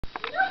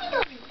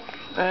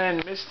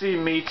And Misty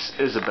meets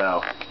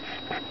Isabel.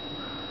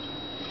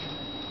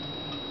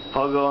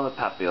 Puggle and the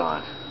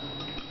papillon.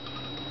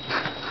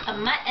 A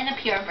mutt and a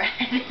purebred.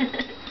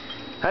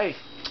 Hey!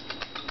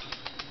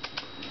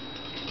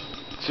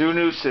 Two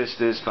new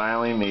sisters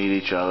finally meet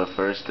each other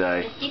first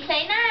day. Misty,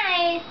 play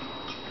nice.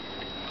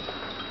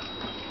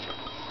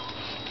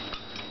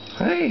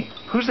 Hey,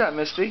 who's that,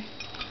 Misty?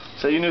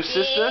 Is that your new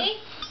sister?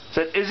 Is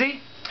that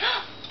Izzy?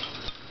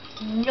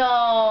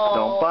 No.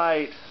 Don't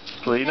bite.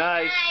 Play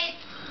nice.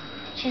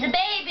 She's a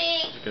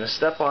baby. You're gonna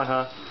step on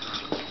her.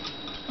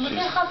 Look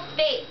at her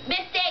face.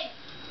 Misty!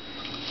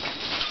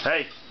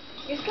 Hey!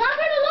 You're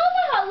slobbering all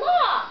over her.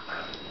 Look.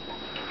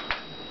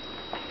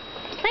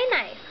 Play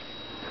nice.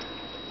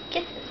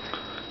 Kisses.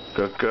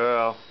 Good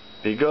girl.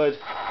 Be good.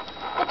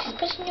 Look, she's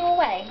pushing you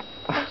away.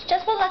 That's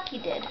just what Lucky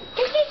did.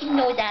 Don't take your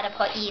nose out of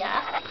her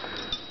ear.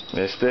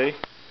 Misty,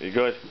 be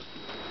good.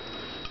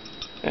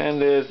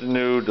 And there's the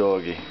new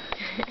doggy.